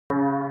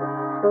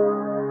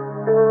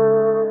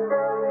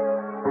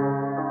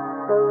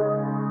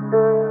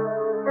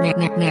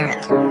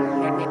Meritt.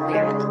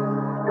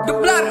 The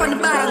block on the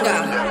banger.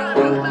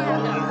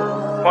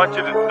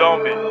 Punchie the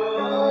zombie.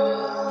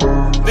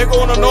 Nigga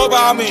wanna know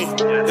about me.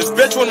 This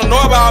bitch wanna know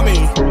about me.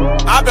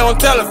 I been on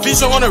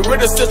television on the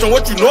radio station.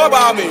 What you know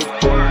about me?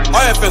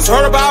 All your fans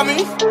heard about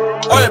me.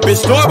 All your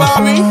bitch know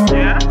about me.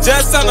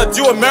 Just signed a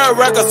deal with Meritt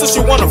Records, so she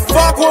wanna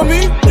fuck with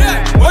me.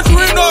 What you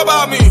really know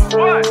about me?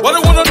 What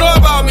they wanna know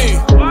about me?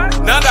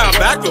 Now that I'm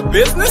back to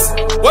business,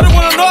 what they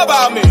wanna know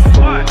about me?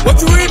 What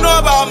you really know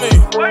about me?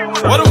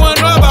 What they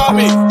wanna know about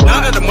me? Now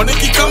that the money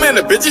keep coming,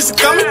 the bitches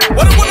keep coming,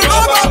 what they wanna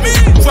know about me?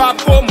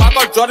 Trapo,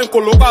 Michael Jordan,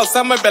 Coloba,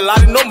 Osama Bin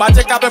Laden, no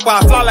magic happen,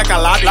 but I fly like a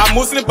lady. That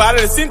Muslim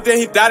body, the same day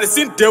he died, the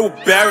same day we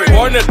buried.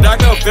 Born in the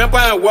darkness,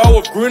 vampire and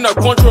werewolf, green, a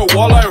country, a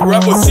warlord, and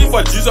rebel. See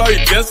for Jesus, he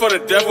dance for the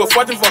devil,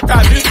 fighting for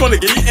God, this gonna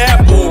get you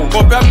apple.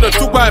 Compare to the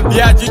Tupac and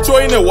B.I.G. throw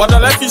in the water,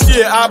 let me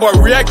see it, but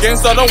real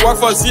gangster don't work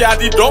for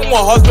CID, don't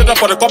want hospital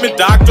for the coming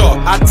doctor.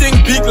 I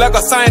think big like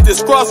a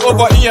scientist, cross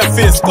over in your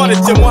face. Call it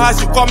Timo, how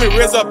she call me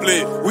razor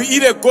blade. We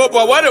eat a go,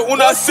 but what the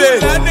una say?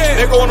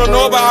 Nigga wanna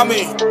know about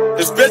me.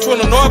 This bitch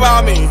wanna know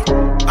about me.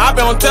 I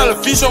been on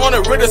television on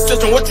the radio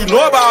station. What you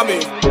know about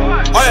me?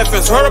 All your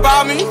fans heard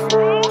about me.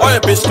 All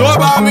your bitch know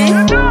about me.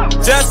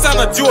 Just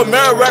signed a deal with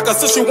Meritt Records,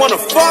 so she wanna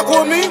fuck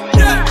with me.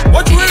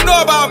 What you really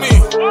know about me?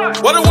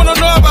 What they wanna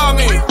know about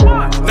me?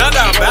 Now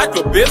that I'm back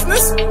to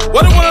business,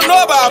 what they wanna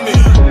know about me?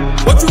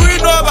 What you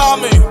really know about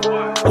me?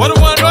 What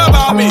they wanna know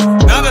about me?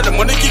 Now that the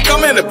money keep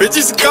coming, the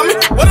bitches keep coming,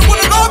 what they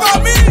wanna know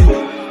about me?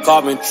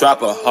 Call me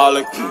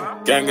trapaholic,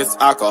 gang is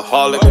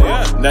alcoholic,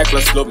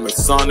 necklace look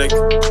Masonic,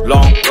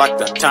 long like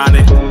the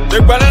tonic.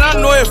 Big brother,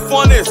 I know it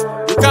funnest.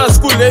 You kind of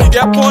school there, he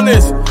get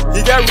punished.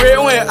 He get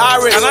real and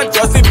Irish, and I'm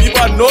Justin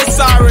Bieber, no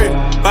sorry.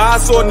 Buy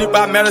so need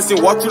buy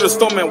medicine, walk through the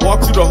storm and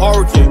walk through the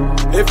hurricane.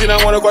 If you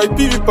don't wanna go eat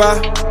pee pa,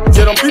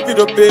 get on pee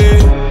to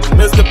bed.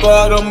 Mr.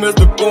 Bottom,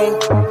 Mr. Boom,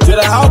 get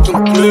a how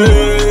can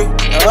play.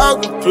 How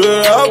can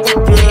play, how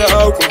can play,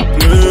 how can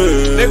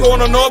play. Nigga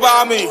wanna know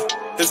about me.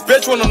 This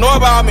bitch wanna know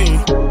about me.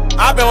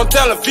 I been on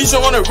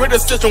television on the radio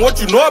station. What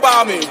you know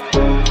about me?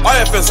 All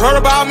your fans heard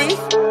about me.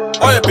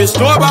 All your bitch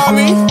know about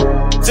me.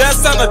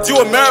 Just signed a deal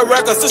with Meritt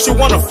Records, so she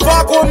wanna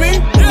fuck with me.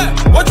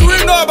 What you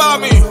really know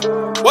about me?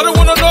 What they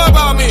wanna know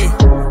about me?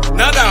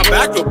 Now that I'm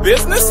back to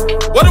business,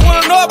 what they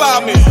wanna know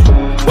about me?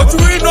 What you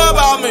really know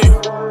about me?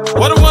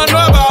 What they wanna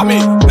know about me?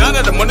 Now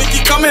that the money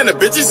keep coming, the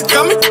bitches keep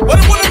coming, what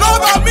they wanna know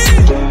about me?